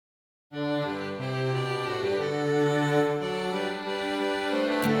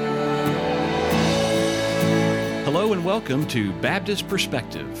welcome to Baptist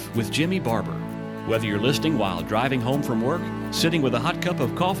Perspective with Jimmy Barber. Whether you're listening while driving home from work, sitting with a hot cup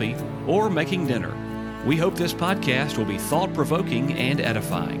of coffee, or making dinner, we hope this podcast will be thought-provoking and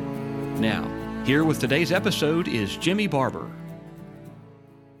edifying. Now, here with today's episode is Jimmy Barber.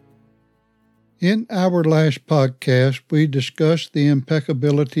 In our last podcast, we discussed the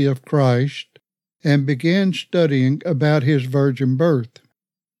impeccability of Christ and began studying about his virgin birth.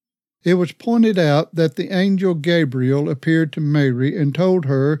 It was pointed out that the angel Gabriel appeared to Mary and told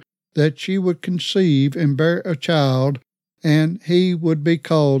her that she would conceive and bear a child, and he would be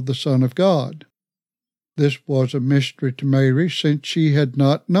called the Son of God. This was a mystery to Mary, since she had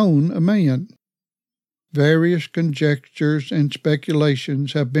not known a man. Various conjectures and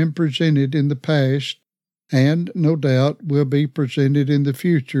speculations have been presented in the past, and no doubt will be presented in the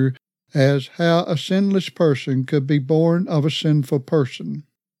future, as how a sinless person could be born of a sinful person.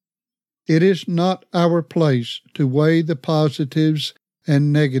 It is not our place to weigh the positives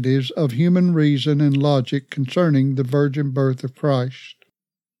and negatives of human reason and logic concerning the virgin birth of Christ.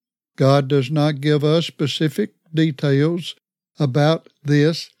 God does not give us specific details about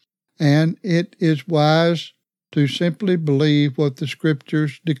this, and it is wise to simply believe what the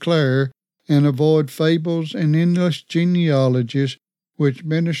Scriptures declare and avoid fables and endless genealogies which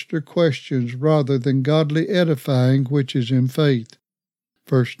minister questions rather than godly edifying which is in faith.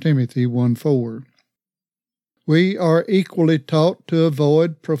 1 Timothy 1:4. We are equally taught to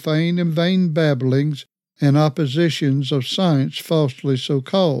avoid profane and vain babblings and oppositions of science falsely so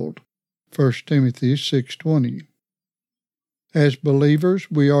called. 1 Timothy 6:20. As believers,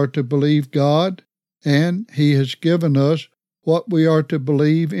 we are to believe God, and he has given us what we are to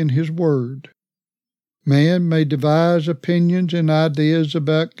believe in his word. Man may devise opinions and ideas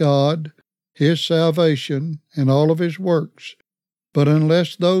about God, his salvation, and all of his works, but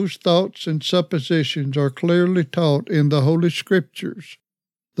unless those thoughts and suppositions are clearly taught in the Holy Scriptures,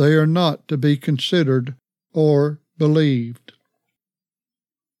 they are not to be considered or believed.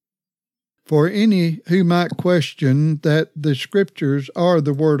 For any who might question that the Scriptures are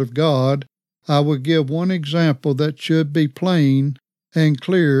the Word of God, I will give one example that should be plain and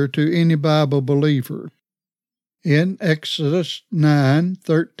clear to any Bible believer. In Exodus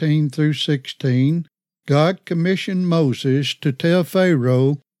 9:13 through 16, God commissioned Moses to tell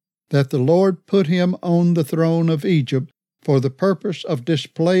Pharaoh that the Lord put him on the throne of Egypt for the purpose of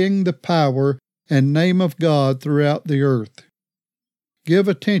displaying the power and name of God throughout the earth. Give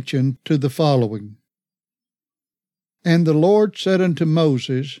attention to the following. And the Lord said unto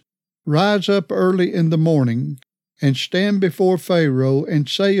Moses, Rise up early in the morning, and stand before Pharaoh, and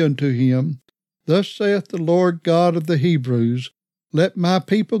say unto him, Thus saith the Lord God of the Hebrews, Let my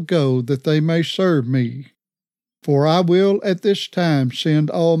people go, that they may serve me. For I will at this time send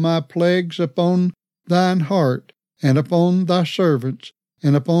all my plagues upon thine heart, and upon thy servants,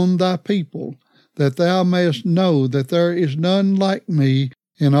 and upon thy people, that thou mayest know that there is none like me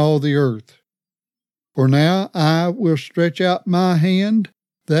in all the earth. For now I will stretch out my hand,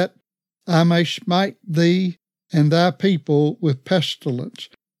 that I may smite thee and thy people with pestilence,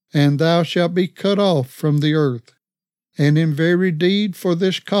 and thou shalt be cut off from the earth. And in very deed for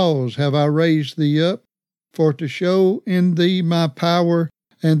this cause have I raised thee up, for to show in thee my power,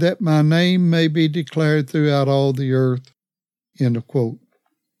 and that my name may be declared throughout all the earth. End of quote.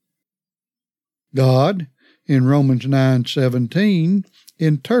 God, in Romans 9:17,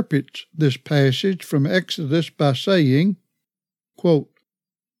 interprets this passage from Exodus by saying, quote,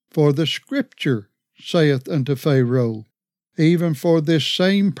 For the Scripture saith unto Pharaoh, Even for this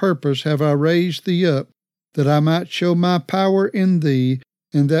same purpose have I raised thee up, that I might show my power in thee,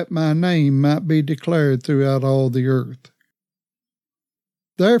 and that my name might be declared throughout all the earth.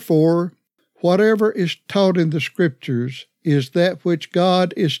 Therefore, whatever is taught in the Scriptures is that which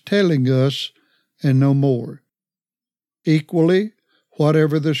God is telling us, and no more. Equally,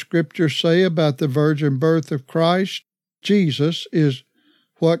 whatever the Scriptures say about the virgin birth of Christ, Jesus is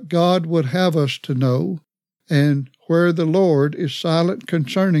what God would have us to know, and where the Lord is silent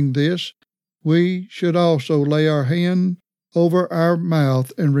concerning this, we should also lay our hand over our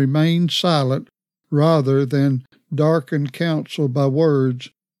mouth and remain silent, rather than darken counsel by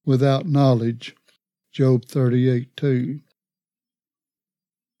words without knowledge. Job 38:2.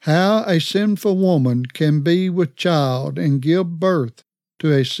 How a sinful woman can be with child and give birth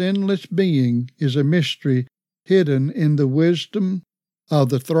to a sinless being is a mystery hidden in the wisdom of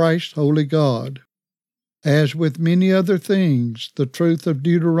the thrice holy God. As with many other things, the truth of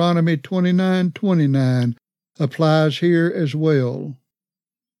Deuteronomy 29:29 applies here as well.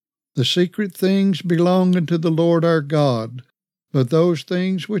 The secret things belong unto the Lord our God, but those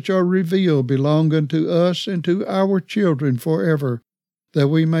things which are revealed belong unto us and to our children forever, that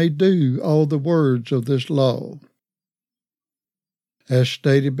we may do all the words of this law. As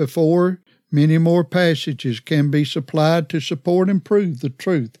stated before, many more passages can be supplied to support and prove the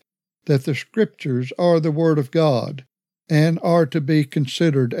truth that the Scriptures are the Word of God and are to be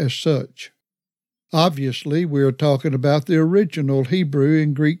considered as such. Obviously, we are talking about the original Hebrew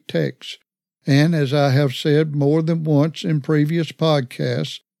and Greek texts, and as I have said more than once in previous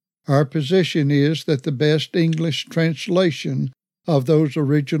podcasts, our position is that the best English translation of those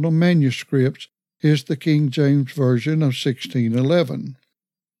original manuscripts is the King James Version of 1611.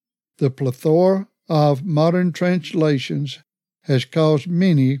 The plethora of modern translations has caused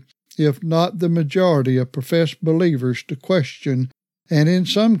many, if not the majority of professed believers to question and in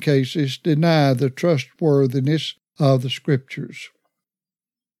some cases deny the trustworthiness of the Scriptures.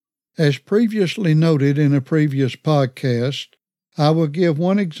 As previously noted in a previous podcast, I will give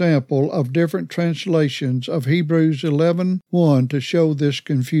one example of different translations of Hebrews 11:1 to show this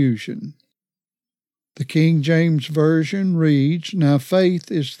confusion. The King James Version reads, "Now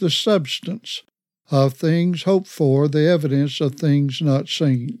faith is the substance of things hoped for, the evidence of things not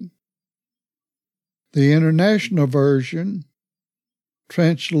seen." The International Version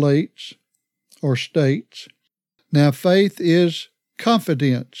translates or states, "Now faith is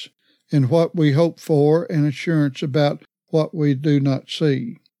confidence in what we hope for and assurance about what we do not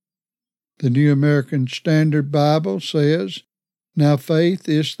see." The New American Standard Bible says, "Now faith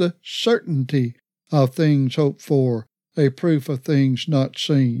is the certainty of things hoped for, a proof of things not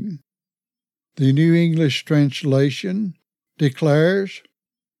seen." The New English Translation declares,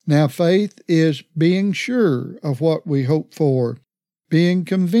 "Now faith is being sure of what we hope for, being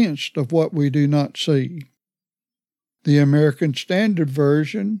convinced of what we do not see." The American Standard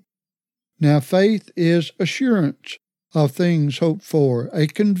Version, "Now faith is assurance of things hoped for, a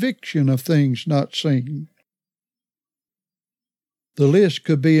conviction of things not seen." The list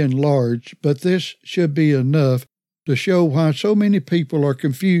could be enlarged, but this should be enough to show why so many people are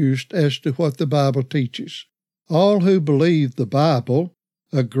confused as to what the Bible teaches. All who believe the Bible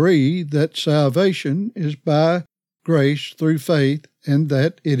agree that salvation is by grace through faith and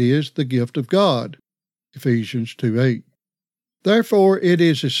that it is the gift of God, Ephesians 2:8. Therefore, it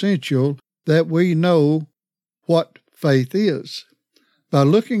is essential that we know what faith is. By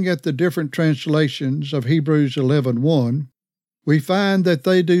looking at the different translations of Hebrews 11:1, we find that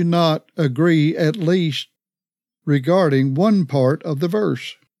they do not agree, at least regarding one part of the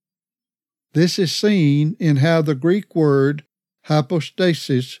verse. This is seen in how the Greek word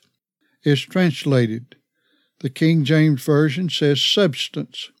hypostasis is translated. The King James Version says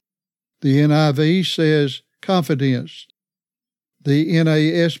substance. The NIV says confidence. The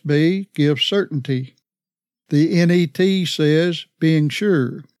NASB gives certainty. The NET says being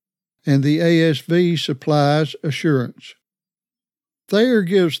sure. And the ASV supplies assurance. Thayer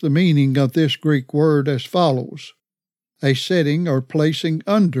gives the meaning of this Greek word as follows: a setting or placing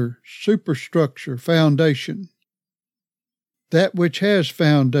under, superstructure, foundation. That which has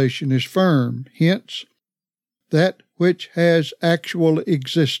foundation is firm, hence, that which has actual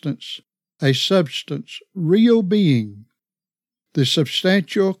existence, a substance, real being, the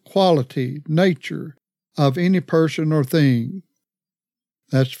substantial quality, nature of any person or thing.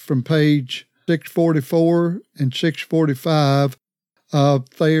 That's from page 644 and 645 of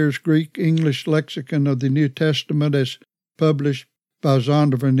Thayer's Greek-English Lexicon of the New Testament as published by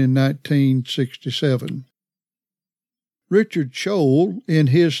Zondervan in 1967. Richard Scholl, in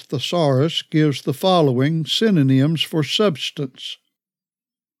his Thesaurus, gives the following synonyms for substance: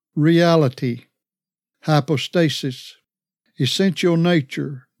 reality, hypostasis, essential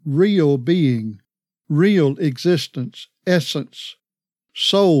nature, real being, real existence, essence,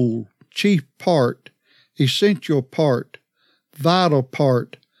 soul, chief part, essential part, vital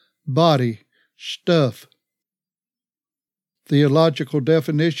part, body, stuff. Theological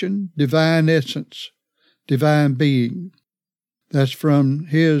definition: divine essence, divine being. That's from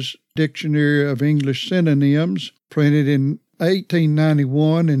his Dictionary of English Synonyms, printed in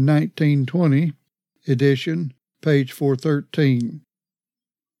 1891 and 1920 edition, page 413.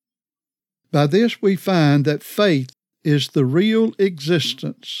 By this we find that faith is the real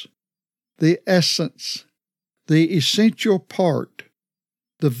existence, the essence, the essential part,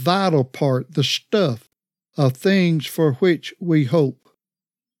 the vital part, the stuff of things for which we hope.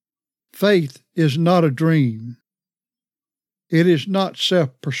 Faith is not a dream. It is not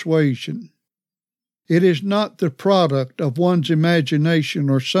self-persuasion. It is not the product of one's imagination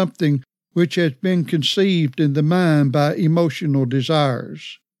or something which has been conceived in the mind by emotional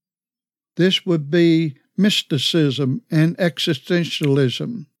desires. This would be mysticism and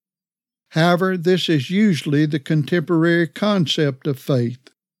existentialism. However, this is usually the contemporary concept of faith,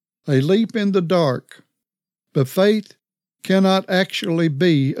 a leap in the dark. But faith cannot actually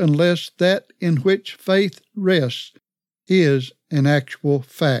be unless that in which faith rests is an actual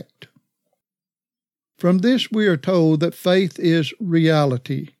fact. From this we are told that faith is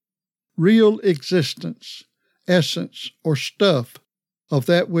reality, real existence, essence, or stuff of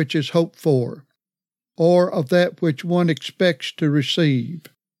that which is hoped for, or of that which one expects to receive.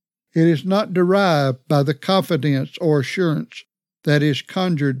 It is not derived by the confidence or assurance that is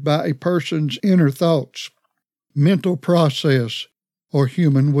conjured by a person's inner thoughts, mental process, or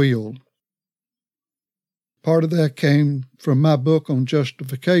human will. Part of that came from my book on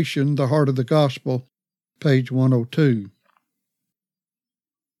justification, The Heart of the Gospel, page 102.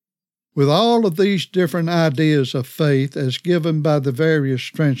 With all of these different ideas of faith as given by the various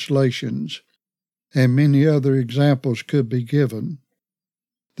translations, and many other examples could be given,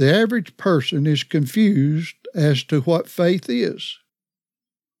 the average person is confused as to what faith is.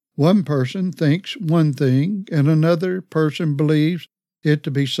 One person thinks one thing, and another person believes it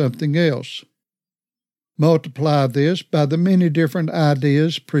to be something else. Multiply this by the many different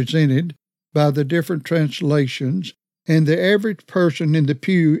ideas presented by the different translations, and the average person in the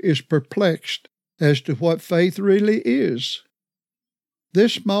pew is perplexed as to what faith really is.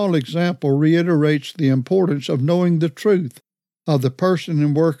 This small example reiterates the importance of knowing the truth of the person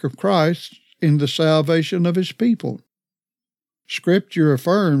and work of Christ in the salvation of His people. Scripture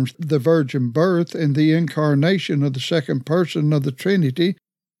affirms the virgin birth and the incarnation of the second person of the Trinity,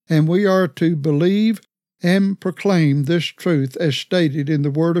 and we are to believe and proclaim this truth as stated in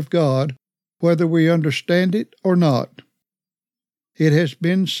the Word of God, whether we understand it or not. It has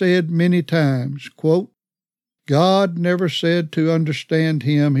been said many times, quote, God never said to understand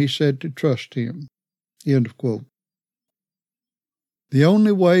Him, He said to trust Him, end of quote. The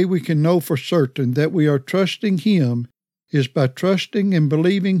only way we can know for certain that we are trusting Him is by trusting and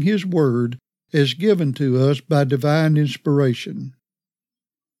believing His Word as given to us by divine inspiration.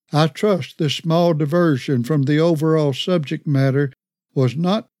 I trust this small diversion from the overall subject matter was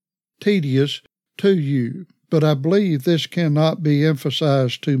not tedious to you, but I believe this cannot be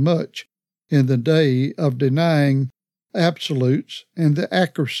emphasized too much in the day of denying absolutes and the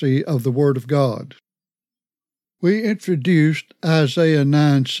accuracy of the Word of God. We introduced Isaiah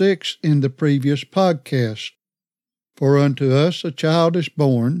 9:6 in the previous podcast. For unto us a child is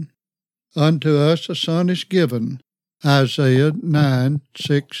born, unto us a son is given, Isaiah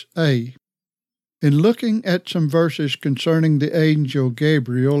 9:6a. In looking at some verses concerning the angel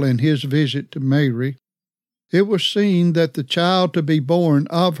Gabriel and his visit to Mary, it was seen that the child to be born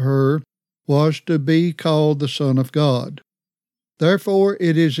of her was to be called the Son of God. Therefore,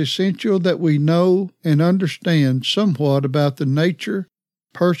 it is essential that we know and understand somewhat about the nature,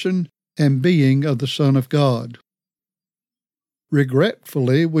 person, and being of the Son of God.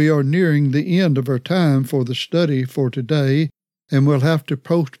 Regretfully, we are nearing the end of our time for the study for today, and we'll have to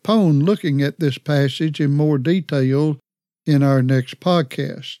postpone looking at this passage in more detail in our next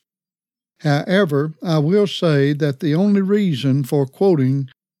podcast. However, I will say that the only reason for quoting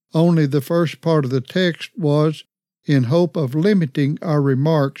only the first part of the text was in hope of limiting our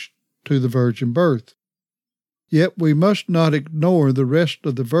remarks to the virgin birth. Yet we must not ignore the rest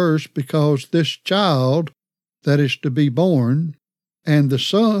of the verse, because this child that is to be born and the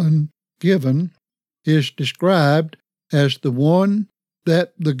son given is described as the one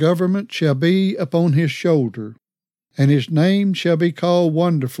that the government shall be upon his shoulder, and his name shall be called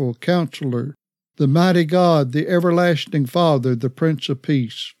Wonderful, Counselor, the Mighty God, the Everlasting Father, the Prince of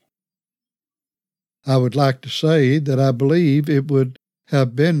Peace. I would like to say that I believe it would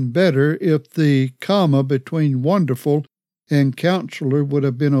have been better if the comma between Wonderful and Counselor would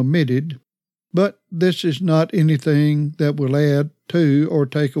have been omitted, but this is not anything that will add to or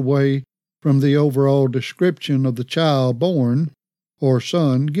take away from the overall description of the child born or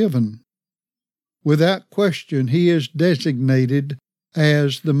son given. Without question, he is designated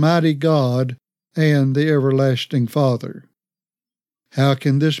as the Mighty God and the Everlasting Father. How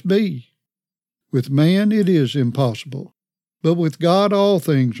can this be? With man it is impossible, but with God all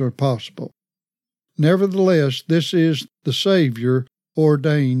things are possible. Nevertheless, this is the Savior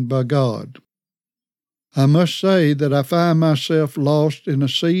ordained by God. I must say that I find myself lost in a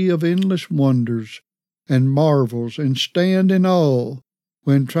sea of endless wonders and marvels, and stand in awe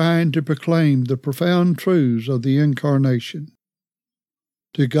when trying to proclaim the profound truths of the Incarnation.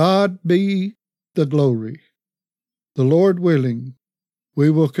 To God be the glory. The Lord willing, we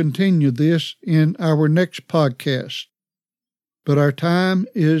will continue this in our next podcast. But our time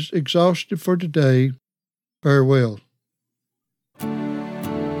is exhausted for today, Farewell.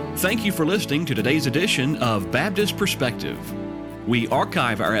 Thank you for listening to today's edition of Baptist Perspective. We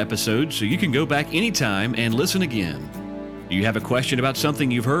archive our episodes so you can go back anytime and listen again. Do you have a question about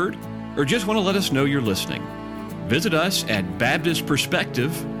something you've heard, or just want to let us know you're listening? Visit us at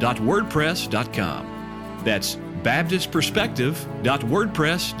baptistperspective.wordpress.com. That's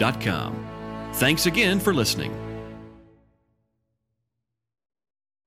baptistperspective.wordpress.com. Thanks again for listening.